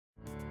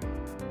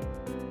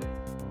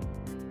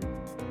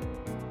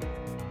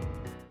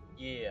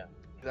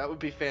That would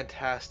be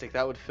fantastic.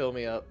 That would fill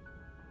me up.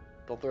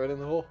 Don't throw it in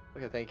the hole.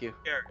 Okay, thank you.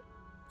 Here.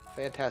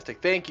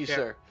 Fantastic. Thank you, Here.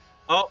 sir.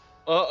 Oh,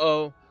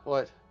 uh-oh.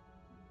 What?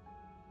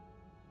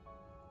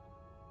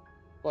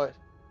 What?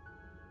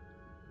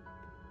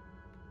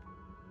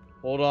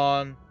 Hold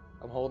on.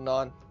 I'm holding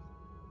on.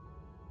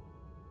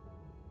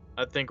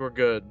 I think we're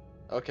good.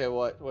 Okay,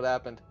 what? What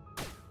happened?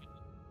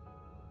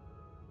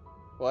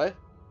 What?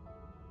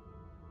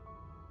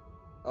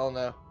 Oh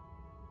no.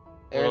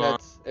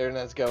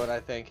 Internet's going, I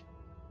think.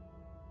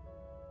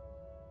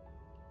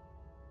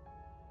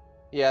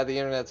 Yeah, the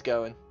internet's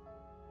going.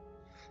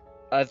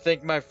 I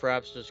think my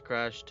fraps just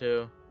crashed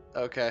too.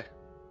 Okay.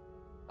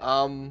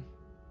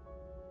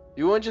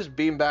 You want to just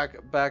beam back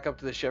up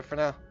to the ship for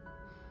now?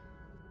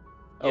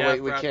 Oh Yeah,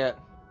 wait, we can't.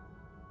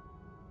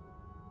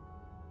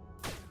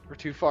 We're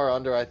too far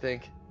under, I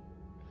think.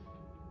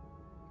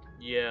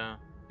 Yeah.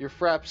 Your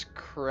fraps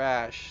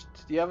crashed.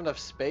 Do you have enough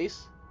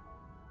space?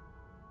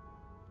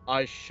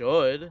 I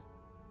should.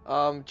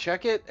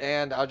 Check it,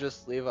 and I'll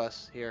just leave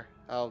us here.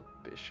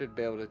 Should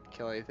be able to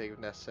kill anything if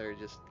necessary.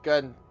 Just go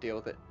ahead and deal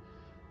with it.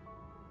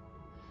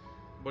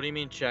 What do you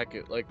mean check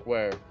it? Like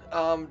where?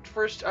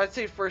 First, I'd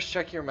say first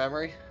check your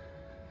memory.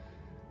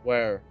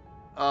 Where?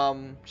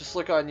 Just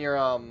look on your,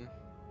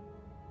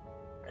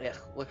 yeah,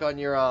 look on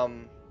your,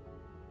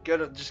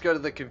 just go to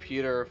the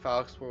computer or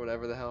file explorer,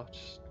 whatever the hell.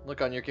 Just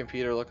look on your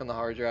computer, look on the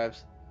hard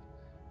drives.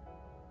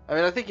 I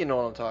mean, I think you know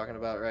what I'm talking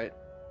about, right?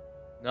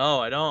 No,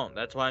 I don't.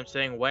 That's why I'm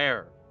saying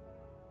where.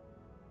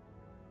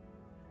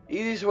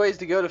 Easiest way is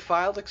to go to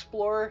File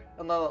Explorer.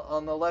 On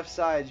the left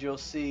side, you'll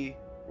see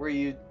where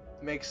you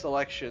make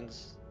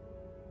selections,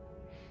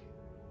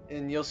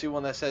 and you'll see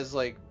one that says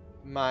like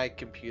My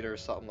Computer or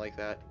something like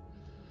that.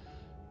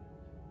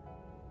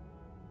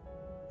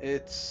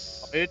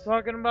 It's. Are you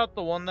talking about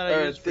the one that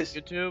I used for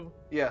YouTube?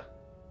 Yeah.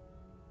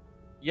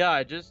 Yeah,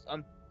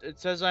 it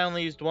says I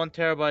only used 1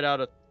 terabyte out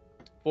of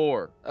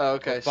 4. Oh,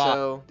 okay.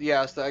 So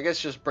yeah, so I guess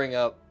just bring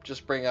up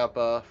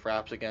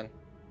fraps again.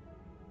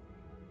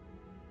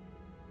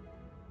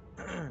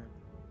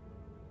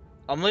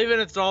 I'm leaving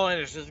it all in.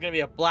 It's just gonna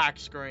be a black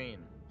screen.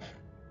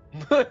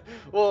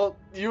 Well,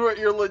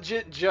 you're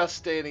legit just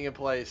standing in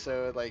place,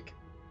 so like,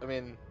 I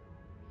mean,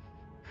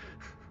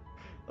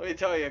 let me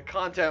tell you,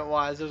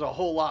 content-wise, there's a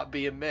whole lot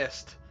being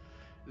missed.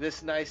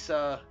 This nice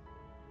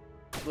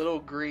little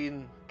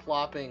green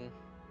plopping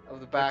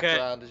of the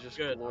background is just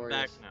good. glorious.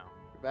 I'm back now.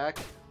 You're back?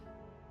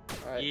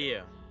 All right.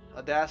 Yeah.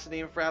 Audacity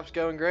and fraps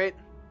going great?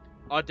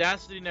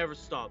 Audacity never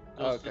stopped.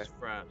 Oh, Just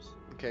fraps.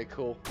 Okay,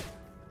 cool.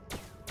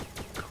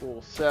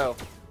 Cool. So,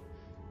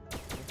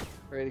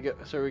 ready to go?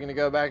 So we're gonna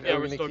go back. Yeah,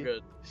 we're still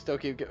good. Still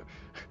keep going.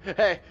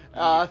 Hey,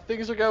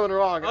 things are going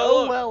wrong.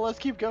 Oh, well, let's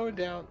keep going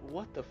down.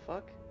 What the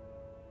fuck?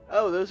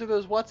 Oh, those are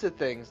those what's it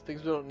things.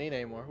 Things we don't need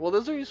anymore. Well,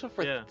 those are useful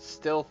for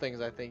still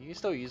things. I think you can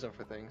still use them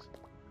for things.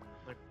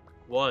 Like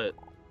what?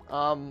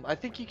 I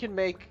think you can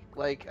make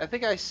like I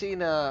think I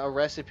seen a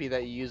recipe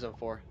that you use them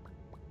for.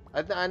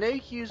 I know you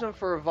can use them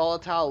for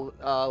volatile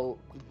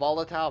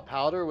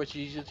powder, which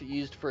you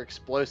used for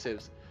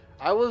explosives.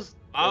 I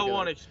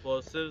want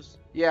explosives.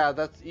 Yeah,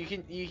 that's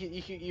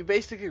you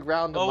basically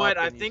round them up. Oh wait,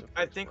 I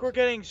think we're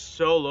getting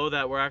so low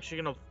that we're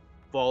actually gonna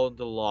fall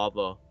into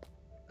lava.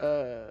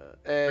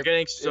 We're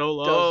getting so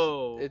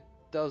low. It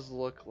does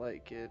look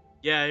like it.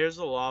 Yeah, here's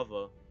the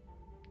lava.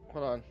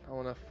 Hold on, I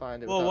want to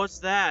find it. Whoa, what's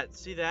that?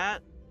 See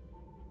that?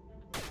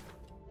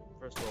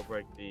 First of all,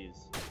 break these.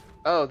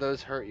 Oh,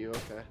 those hurt you.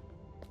 Okay.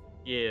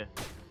 Yeah.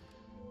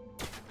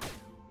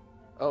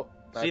 Oh.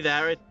 See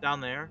that right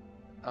down there?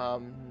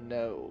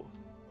 No.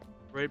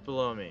 Right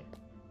below me.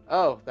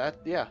 Oh,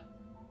 yeah.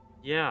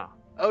 Yeah.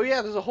 Oh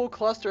yeah, there's a whole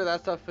cluster of that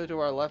stuff to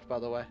our left, by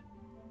the way.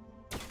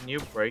 Can you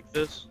break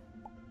this?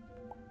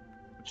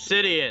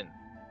 Obsidian.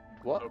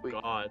 What? Oh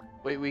god.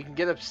 Wait, we can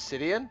get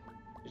obsidian?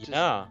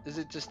 Yeah. Does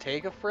it just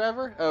take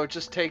forever? Oh, it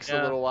just takes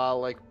a little while.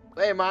 Like,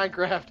 hey,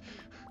 Minecraft.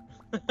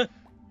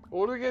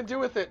 What are we gonna do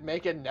with it?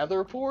 Make a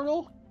nether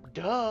portal?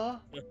 Duh.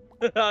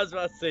 I was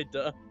about to say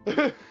duh.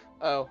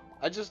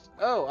 I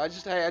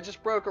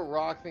just broke a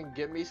rock thing.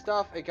 Get me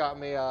stuff. It got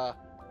me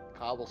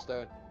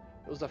cobblestone.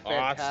 It was a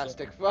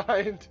fantastic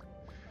find.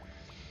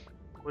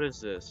 What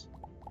is this?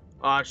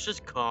 Oh, it's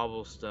just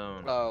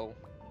cobblestone. Oh.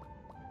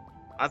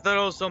 I thought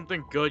it was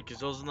something good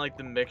because it wasn't like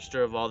the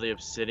mixture of all the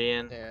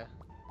obsidian. Yeah.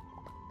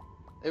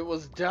 It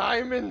was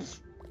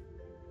diamonds.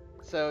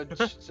 So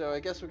I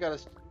guess we gotta.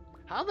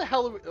 How the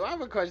hell? I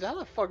have a question. How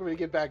the fuck are we gonna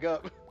get back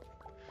up?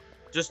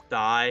 Just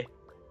die.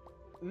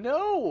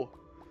 No.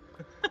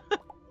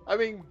 I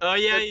mean. Oh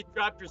yeah, you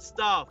dropped your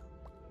stuff.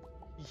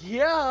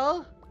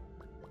 Yeah.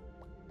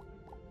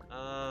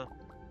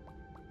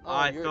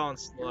 I fell in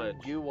sludge.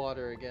 Goo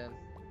water again.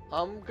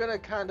 I'm gonna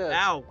kind of.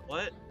 Ow!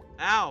 What?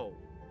 Ow!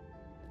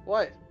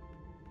 What?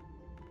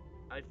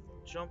 I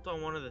jumped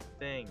on one of the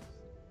things.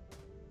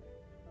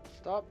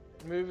 Stop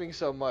moving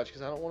so much,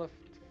 because I don't want to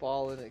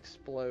fall and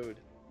explode.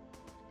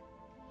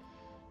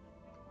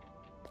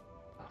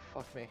 Oh,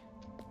 fuck me.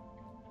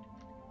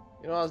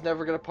 You know I was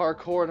never gonna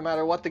parkour no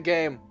matter what the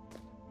game.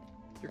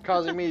 You're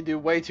causing me to do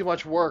way too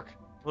much work.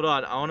 Hold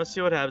on, I want to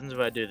see what happens if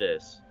I do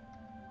this.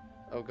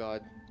 Oh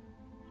god.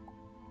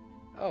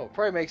 Oh,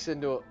 probably makes it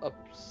into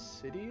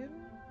obsidian?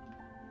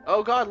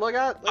 Oh god, look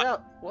out! Look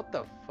out! What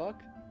the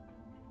fuck?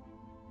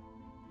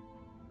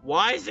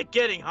 Why is it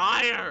getting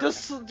higher?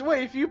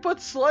 Wait, if you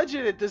put sludge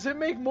in it, does it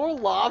make more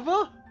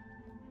lava?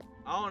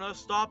 I don't know.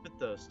 Stop it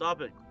though.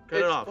 Stop it. Cut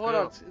it off. Hold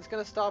on, it's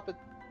gonna stop it.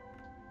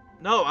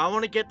 No, I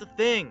want to get the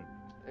thing.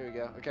 There we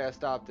go. Okay, I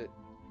stopped it.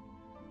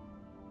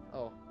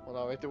 Oh, hold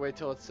on. We have to wait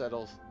till it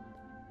settles.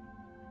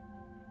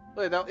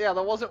 Wait, yeah,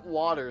 that wasn't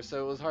water,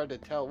 so it was hard to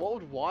tell. What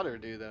would water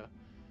do, though?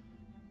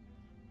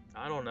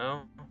 I don't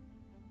know.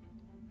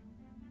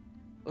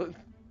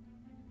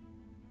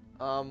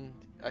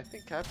 I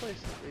think can I play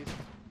some?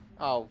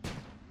 Oh,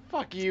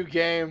 fuck you,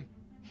 game.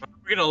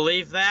 We're gonna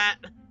leave that.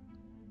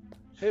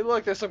 Hey,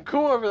 look, there's some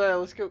cool over there.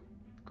 Let's go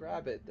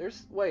grab it.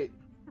 Wait.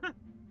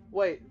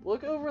 Wait,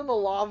 look over in the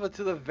lava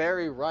to the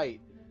very right.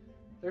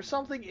 There's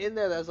something in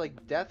there that has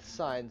like death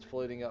signs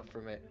floating up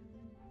from it.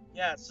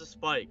 Yeah, it's the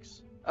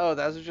spikes. Oh,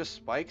 those are just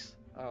spikes?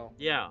 Oh.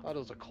 Yeah. I thought it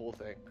was a cool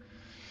thing.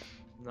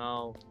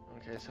 No.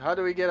 Okay, so how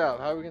do we get up?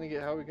 How are we gonna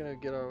get our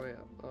way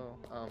up? Oh,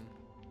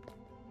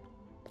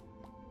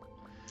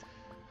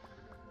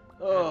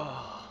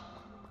 Oh.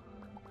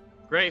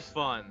 Great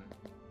fun.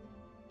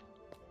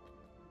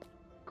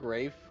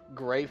 Gray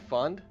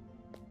fund?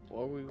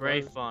 What are we?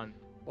 Great fun.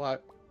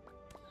 What?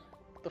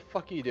 What the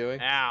fuck are you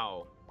doing?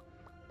 Ow.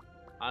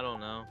 I don't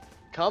know.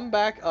 Come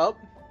back up.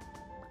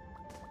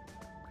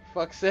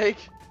 For fuck's sake.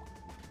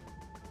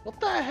 What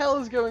the hell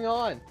is going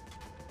on?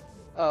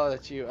 Oh,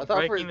 that's you. I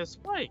thought breaking the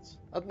spikes.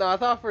 No, I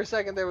thought for a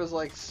second there was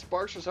like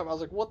sparks or something. I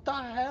was like, what the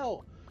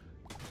hell?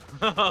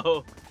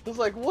 Oh. I was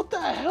like, what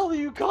the hell are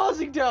you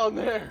causing down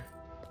there?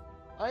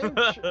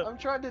 I'm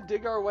trying to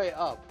dig our way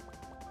up.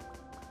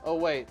 Oh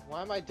wait,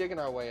 why am I digging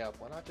our way up?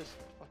 Why not just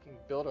fucking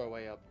build our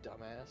way up,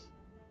 dumbass?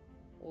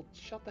 Well,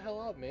 shut the hell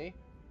up, me.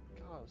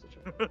 God, I'm such a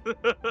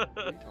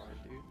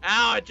retard, dude.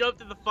 Ow, I jumped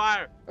in the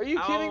fire. Are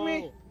you kidding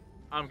me?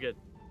 I'm good.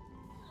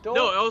 Don't...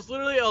 No, it was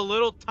literally a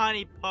little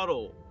tiny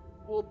puddle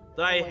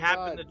that I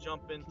happened to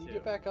jump into. Can you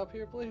get back up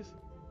here, please?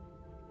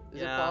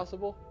 Is Yeah. it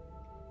possible?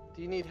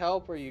 Do you need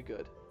help or are you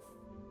good?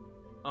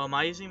 Am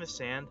I using the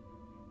sand?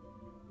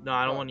 No,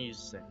 I don't want to use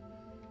sand.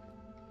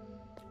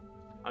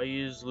 I'll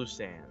use loose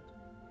sand.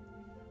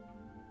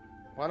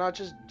 Why not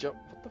just jump?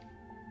 What the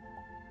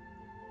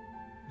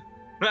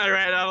I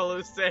ran out of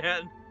loose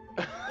sand.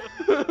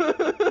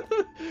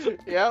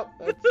 Yep,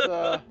 that's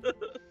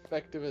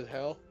effective as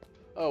hell.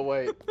 Oh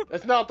wait,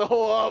 that's not the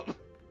hole up.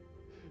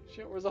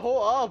 Shit, where's the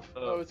hole up?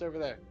 Oh, it's over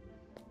there.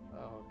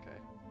 Oh, okay.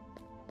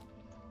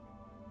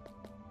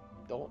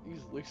 Don't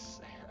use loose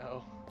sand.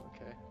 Oh,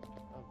 okay.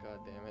 Oh god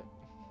damn it.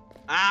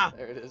 Ah!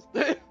 There it is.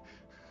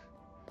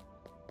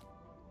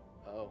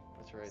 Oh,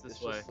 that's right.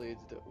 This way. just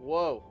leads to.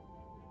 Whoa.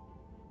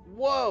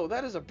 Whoa,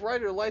 that is a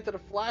brighter light than a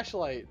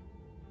flashlight.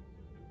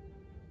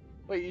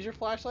 Wait, use your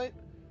flashlight?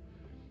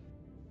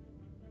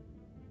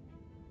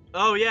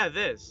 Oh yeah,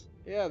 this.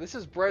 Yeah, this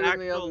is brighter than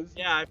the others.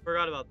 Yeah, I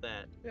forgot about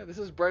that. Yeah, this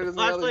is brighter than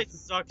the others. Flashlight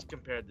sucks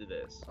compared to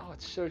this. Oh,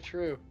 it's so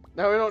true.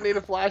 No, we don't need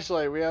a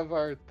flashlight. We have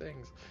our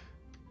things.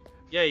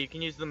 Yeah, you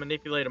can use the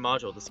manipulator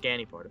module, the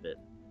scanning part of it.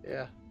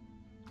 Yeah.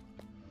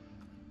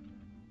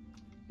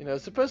 You know,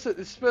 it's supposed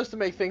to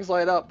make things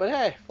light up, but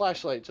hey,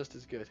 flashlight just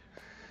as good.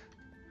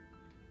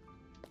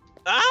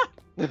 Ah!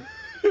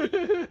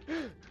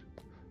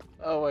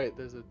 Oh wait,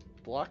 there's a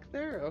block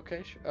there?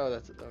 Okay, sure. Oh,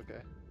 that's it.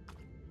 Okay.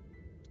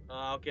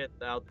 I'll get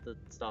out the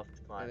stuff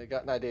to climb. I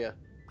got an idea.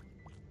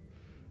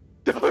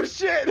 Oh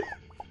shit!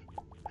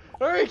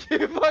 Hurry, keep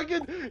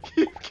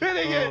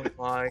getting it!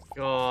 Oh my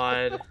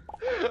god.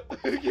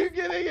 Keep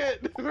getting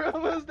it! We're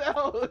almost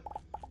down!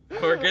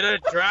 We're gonna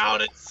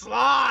drown in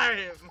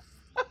slime!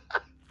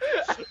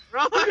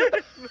 Run!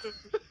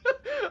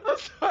 I'm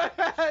sorry,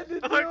 I had to do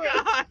it!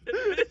 Oh god!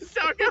 It's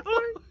still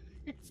going!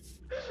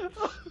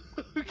 Oh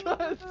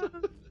god!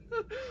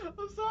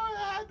 I'm sorry,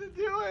 I had to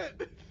do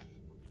it!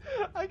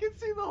 I can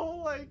see the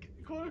whole, like,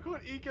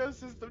 quote-unquote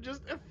ecosystem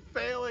just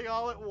failing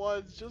all at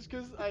once just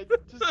because I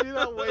just do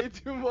that way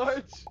too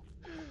much.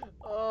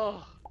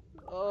 Oh,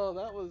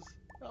 that was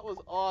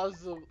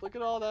awesome. Look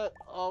at all that.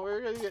 Oh,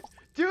 we're gonna get...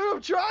 Dude,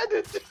 I'm trying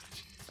to...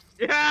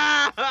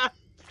 Yeah!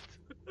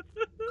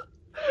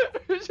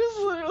 We're just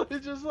literally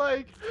just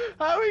like,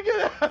 how are we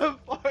gonna have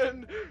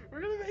fun?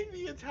 We're gonna make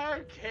the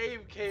entire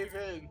cave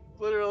in.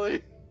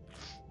 Literally.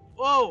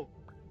 Whoa!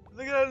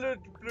 Look at that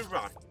blue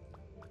rock.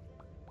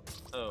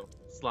 Oh,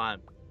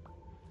 slime.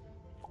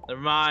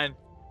 Never mind.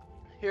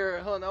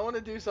 Here, hon, I want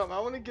to do something. I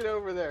want to get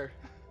over there.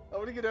 I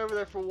want to get over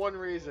there for one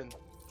reason.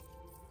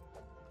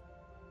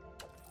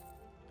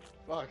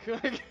 Fuck, I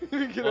can't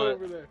get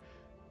over there.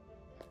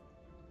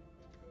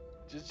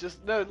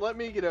 No, let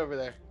me get over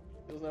there.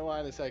 You'll know why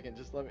in a second.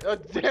 Just let me. Oh,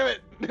 damn it!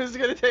 This is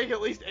gonna take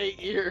at least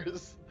 8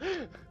 years.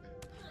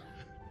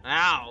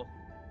 Ow!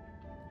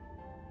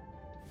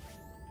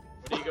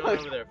 What are you going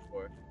over there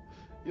for?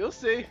 You'll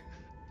see.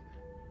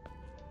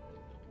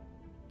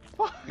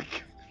 Fuck.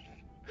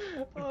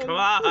 Come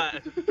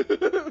on!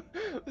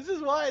 This This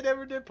is why I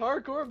never did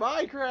parkour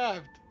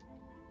Minecraft.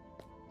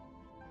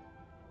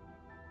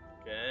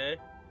 Okay.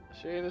 I'll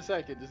show you in a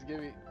second. Just give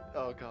me.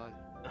 Oh god.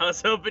 I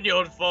was hoping you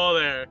would fall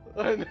there.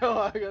 I know.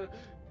 I gotta.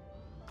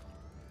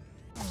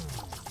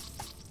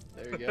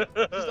 There we go.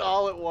 Just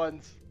all at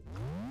once.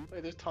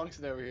 Wait, there's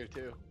tungsten over here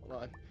too.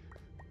 Hold on.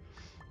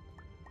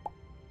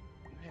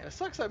 Man, it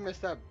sucks I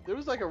missed that. There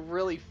was like a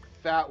really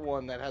fat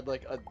one that had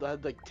like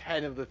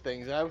 10 of the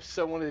things. I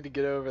so wanted to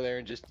get over there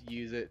and just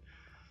use it.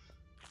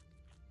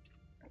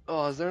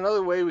 Oh, is there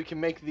another way we can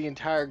make the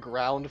entire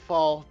ground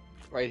fall?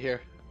 Right here.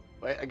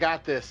 Wait, I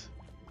got this.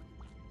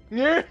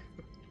 Yeah.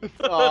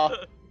 Oh,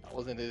 that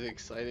wasn't as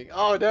exciting.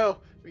 Oh no,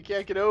 we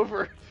can't get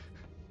over.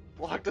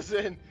 Locked us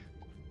in.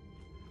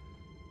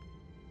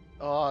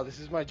 Oh, this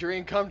is my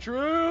dream come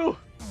true.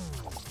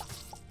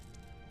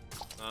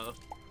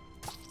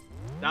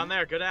 Down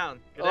there, go down.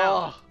 Go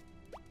down.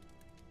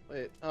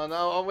 Wait, oh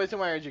no, I'll wait till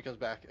my energy comes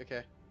back.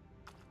 Okay.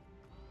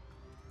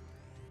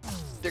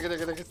 Digga,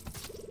 digga, digga.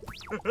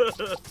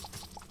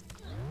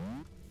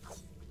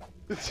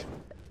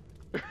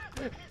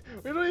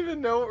 We don't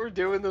even know what we're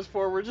doing this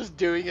for. We're just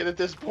doing it at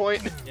this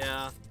point.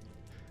 Yeah.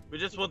 We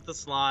just want the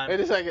slime. Wait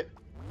a second.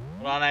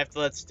 Hold on, I have to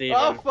let Steve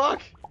Oh, in.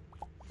 fuck.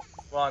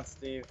 Come on,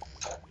 Steve.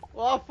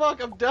 Oh,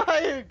 fuck, I'm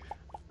dying.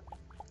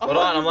 Hold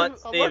on, I'm letting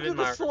Steve in, I'm under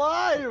the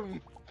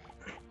slime.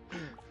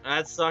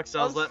 That sucks,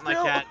 I was letting my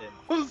cat in.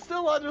 I'm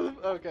still under the...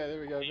 Okay,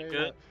 there we go. You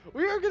good?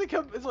 We are gonna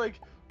come... It's like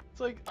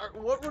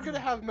what we're gonna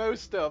have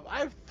most of. I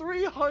have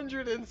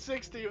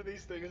 360 of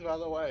these things, by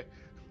the way.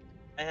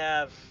 I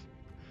have...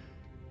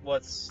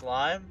 What,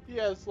 slime?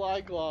 Yeah,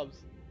 slime globs.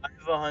 I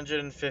have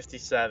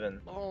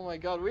 157. Oh my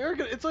god, we are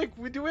gonna... It's like,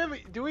 do we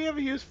have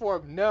a use for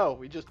them? No,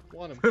 we just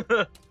want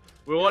them.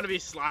 We want to be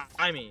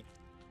slimy.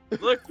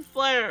 Look,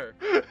 flare!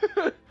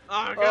 Oh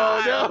god!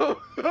 Oh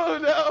no! Oh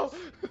no!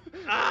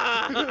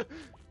 Ah!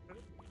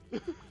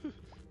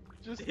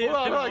 Just hold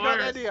on, I got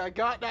an idea. I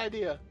got an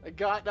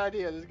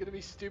idea. This is gonna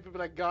be stupid,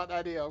 but I got an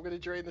idea. I'm gonna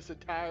drain this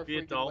entire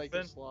freaking lake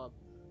of slime.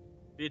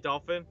 Be a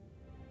dolphin?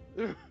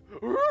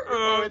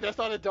 Oh wait, that's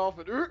not a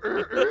dolphin.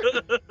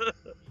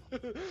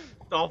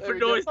 Dolphin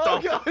noise,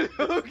 dolphin. God,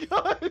 oh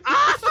god!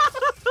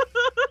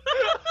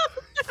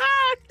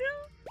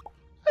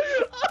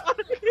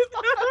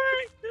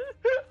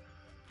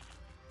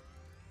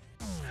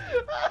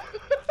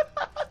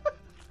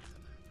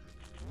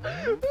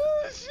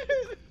 Oh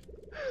shit!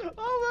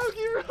 Oh,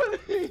 keep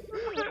running!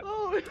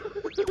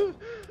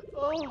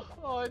 Oh,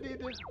 I need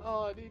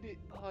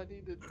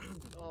to.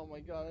 Oh my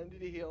god, I need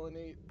to heal and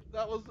eat.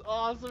 That was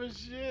awesome as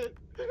shit.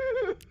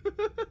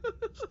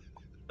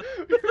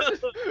 we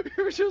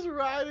were just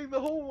riding the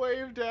whole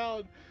wave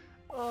down.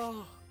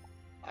 Oh,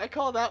 I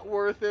call that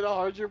worth it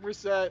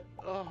 100%.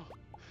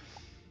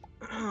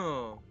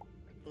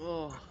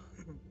 Oh,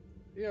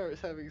 we are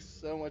having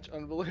so much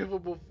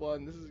unbelievable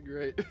fun. This is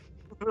great.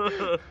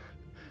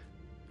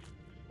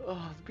 Oh,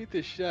 let's beat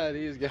this shit out of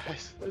these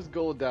guys. There's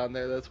gold down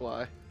there, that's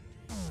why.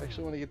 I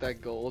actually want to get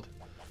that gold.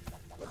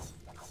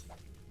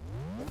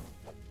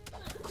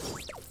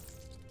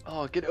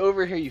 Oh, get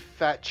over here, you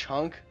fat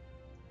chunk.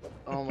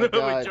 Oh my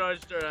god. We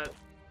charged her at...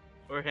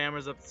 Or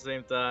hammers up at the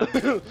same time.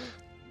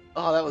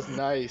 Oh, that was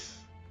nice.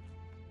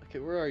 Okay,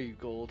 where are you,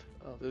 gold?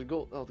 Oh, there's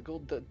gold. Oh, the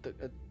gold... I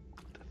think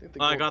the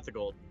gold... I got the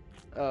gold.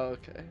 Oh,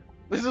 okay.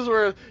 This is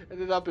where it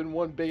ended up in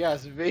one big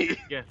ass V.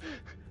 Yeah.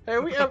 Hey,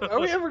 are we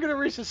ever gonna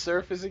reach the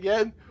surface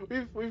again?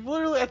 We've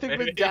literally, I think,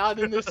 been down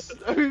in this.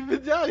 We've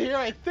been down here,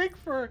 I think,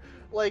 for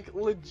like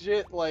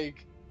legit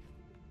like.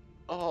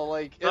 Oh,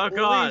 like at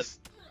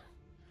least.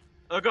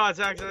 Oh god,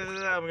 Zach, I'm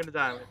gonna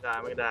die.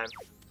 I'm gonna die.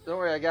 Don't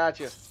worry, I got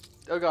you.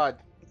 Oh god.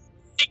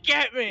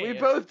 Get me! We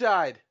both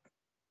died.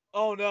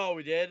 Oh no,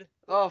 we did.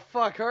 Oh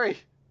fuck! Hurry.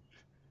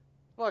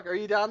 Fuck, are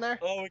you down there?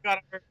 Oh, we gotta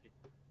hurry.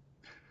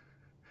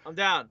 I'm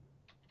down.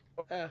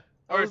 Yeah.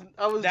 I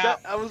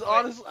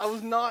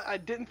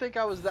didn't think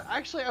I was that.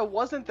 Actually, I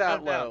wasn't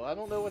that low. I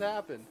don't know what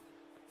happened.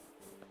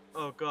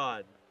 Oh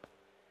god.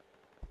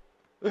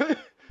 Oh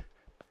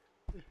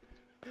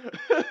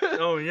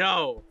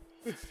no.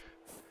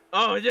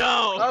 Oh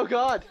no. Oh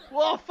god.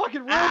 Whoa,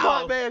 fucking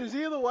robot man, is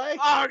he in the way?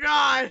 Oh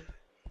god.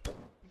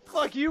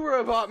 Fuck you,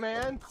 robot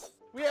man.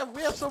 We have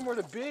somewhere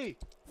to be.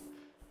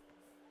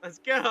 Let's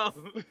go.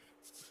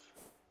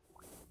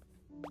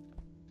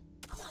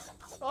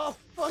 Oh,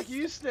 fuck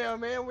you, Snail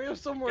Man. We have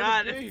somewhere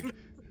to be.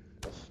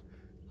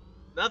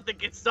 Nothing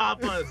can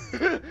stop us.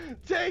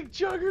 Take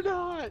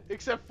Juggernaut!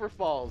 Except for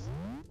falls.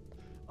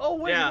 Oh,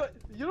 wait. Yeah. What?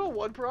 You know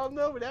one problem,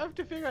 though? We'd have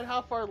to figure out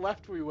how far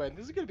left we went.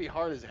 This is going to be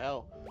hard as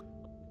hell.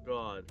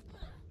 God.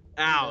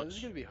 Ouch. Man, this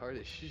is going to be hard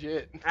as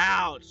shit.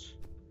 Ouch.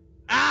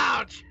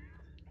 Ouch!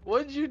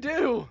 What did you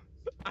do?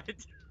 I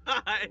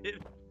died.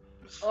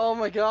 Oh,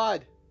 my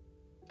God.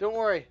 Don't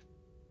worry.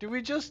 Do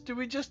we just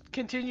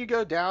continue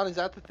go down? Is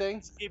that the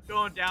thing? Just keep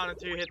going down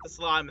until you hit the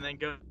slime and then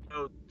go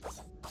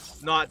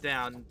not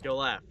down, go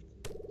left.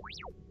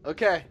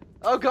 Okay.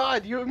 Oh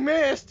god, you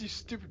missed, you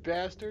stupid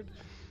bastard.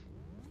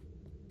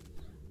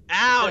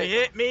 Ow, he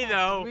hit me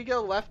though. Did we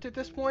go left at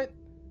this point?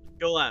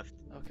 Go left.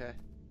 Okay.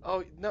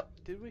 Oh, no,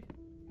 did we?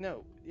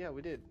 No. Yeah,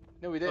 we did.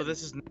 No, we didn't. Oh,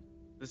 this is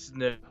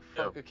new.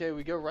 Oh, fuck. Okay,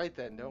 we go right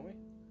then, don't we?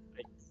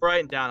 Right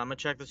and down. I'm gonna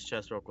check this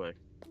chest real quick.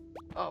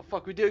 Oh,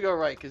 fuck. We did go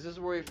right, because this is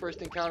where we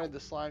first encountered the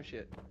slime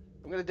shit.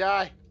 I'm gonna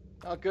die.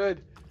 Oh,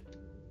 good.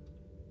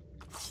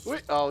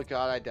 Wait. Oh,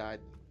 God, I died.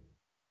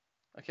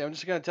 Okay, I'm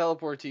just gonna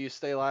teleport to you.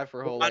 Stay alive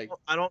for a whole, like...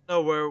 I don't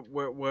know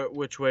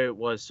which way it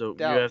was, so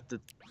down. you have to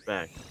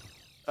back.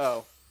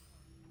 Oh.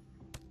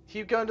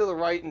 Keep going to the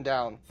right and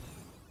down.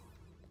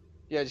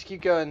 Yeah, just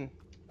keep going.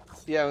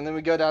 Yeah, and then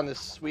we go down this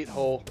sweet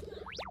hole.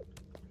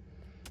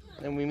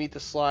 Then we meet the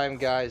slime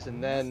guys,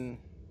 and then...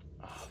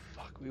 Oh,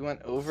 fuck. We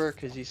went over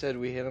because he said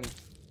we hit him.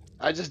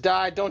 I just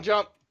died. Don't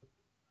jump.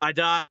 I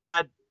died.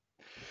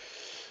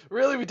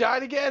 Really? We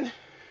died again?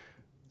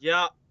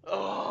 Yeah.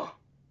 Oh.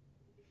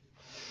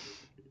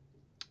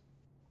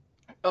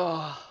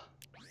 Oh.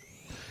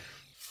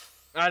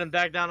 Alright, I'm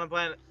back down on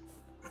planet.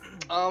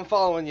 I'm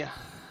following you.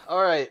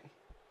 Alright.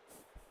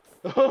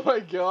 Oh my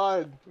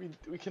god.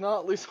 We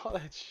cannot lose all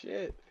that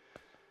shit.